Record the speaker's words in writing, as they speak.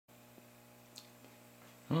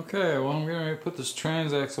Okay, well I'm going to put this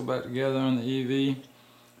transaxle back together on the EV.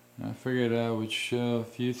 I figured I would show a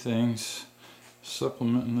few things,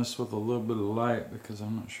 supplementing this with a little bit of light because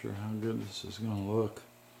I'm not sure how good this is going to look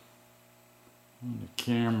on the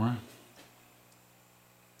camera.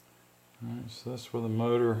 Alright, so that's where the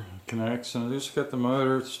motor connects, and I just got the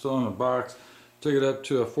motor, it's still in a box. Took it up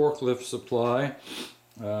to a forklift supply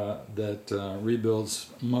that rebuilds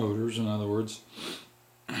motors, in other words.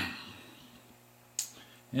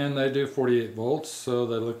 And they do 48 volts, so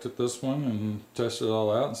they looked at this one and tested it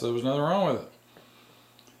all out and said there was nothing wrong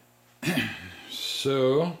with it.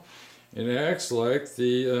 So it acts like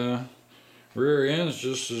the rear end's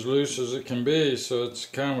just as loose as it can be, so it's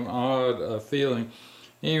kind of an odd feeling.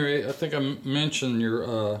 Anyway, I think I mentioned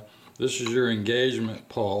your this is your engagement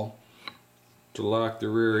pawl to lock the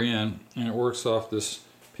rear end, and it works off this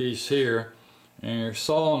piece here, and your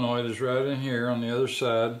solenoid is right in here on the other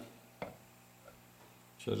side,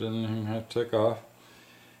 which I didn't even have to take off.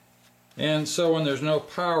 And so when there's no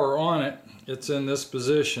power on it, it's in this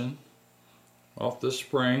position off this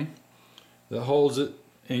spring that holds it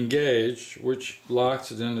engaged, which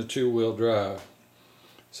locks it into two-wheel drive.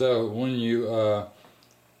 So when you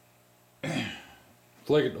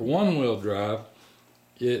flick it to one-wheel drive,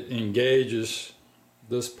 it engages,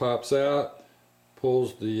 this pops out,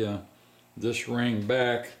 pulls the this ring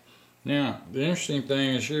back. Now the interesting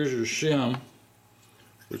thing is, here's your shim,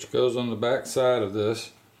 which goes on the back side of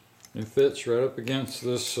this. It fits right up against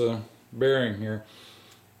this bearing here.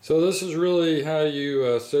 So this is really how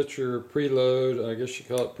you set your preload, I guess you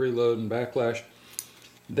call it preload and backlash.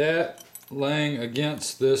 That laying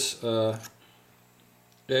against this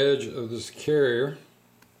edge of this carrier.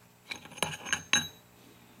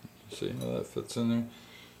 See how that fits in there?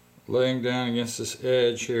 Laying down against this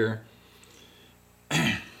edge here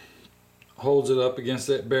holds it up against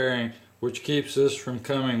that bearing, which keeps this from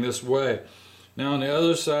coming this way. Now on the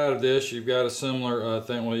other side of this, you've got a similar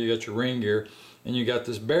thing. Well, you got your ring gear, and you got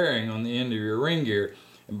this bearing on the end of your ring gear,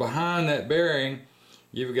 and behind that bearing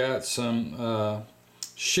you've got some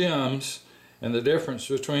shims, and the difference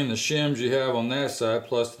between the shims you have on that side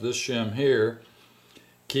plus this shim here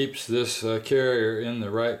keeps this carrier in the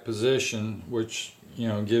right position, which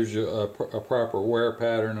gives you a proper wear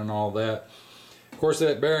pattern and all that. Of course,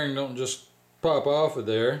 that bearing don't just pop off of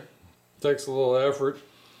there. It takes a little effort.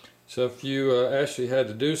 So if you actually had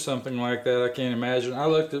to do something like that, I can't imagine. I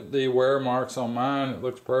looked at the wear marks on mine. It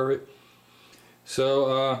looks perfect.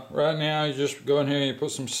 So right now you just go in here and you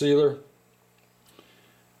put some sealer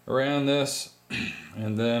around this,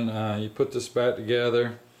 and then you put this back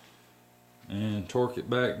together and torque it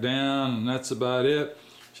back down, and that's about it.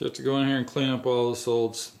 You have to go in here and clean up all this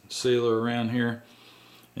old sealer around here,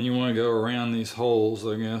 and you want to go around these holes,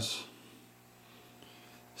 I guess.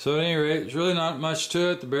 So at any rate, there's really not much to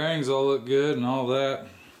it. The bearings all look good and all that.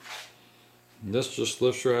 This just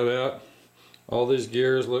lifts right out. All these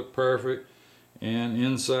gears look perfect, and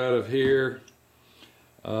inside of here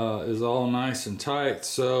is all nice and tight,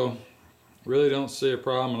 so really don't see a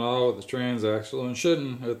problem at all with the transaxle, and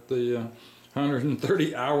shouldn't at the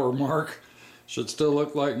 130 hour mark. Should still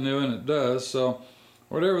look like new, and it does. So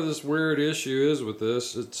whatever this weird issue is with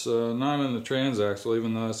this, it's not in the transaxle,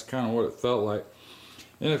 even though that's kind of what it felt like.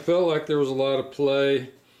 And it felt like there was a lot of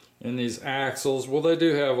play in these axles. Well, they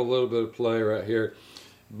do have a little bit of play right here,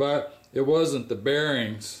 but it wasn't the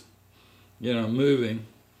bearings moving.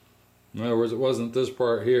 In other words, it wasn't this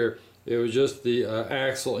part here. It was just the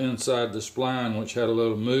axle inside the spline, which had a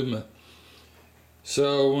little movement.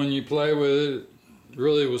 So when you play with it, it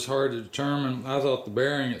really was hard to determine. I thought the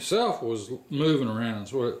bearing itself was moving around.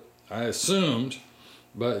 That's what I assumed.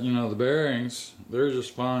 But the bearings, they're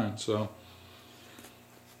just fine. So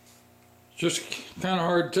just kind of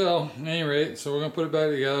hard to tell. At any rate, so we're going to put it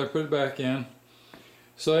back together, put it back in.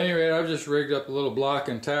 So at any rate, I've just rigged up a little block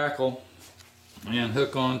and tackle and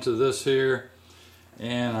hook onto this here,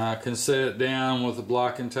 and I can set it down with the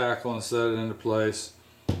block and tackle and set it into place.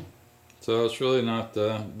 So it's really not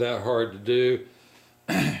that hard to do.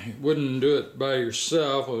 You wouldn't do it by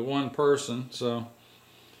yourself with one person, so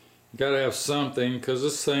you got to have something, because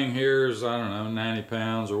this thing here is, I don't know, 90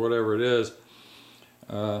 pounds or whatever it is.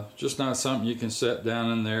 Just not something you can set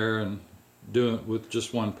down in there and do it with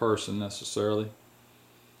just one person necessarily.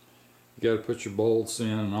 You got to put your bolts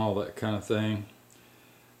in and all that kind of thing.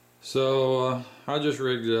 So I just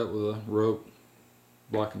rigged it up with a rope,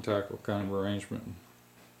 block and tackle kind of arrangement.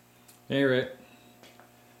 At any rate,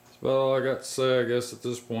 that's about all I got to say, I guess, at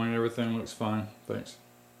this point. Everything looks fine. Thanks.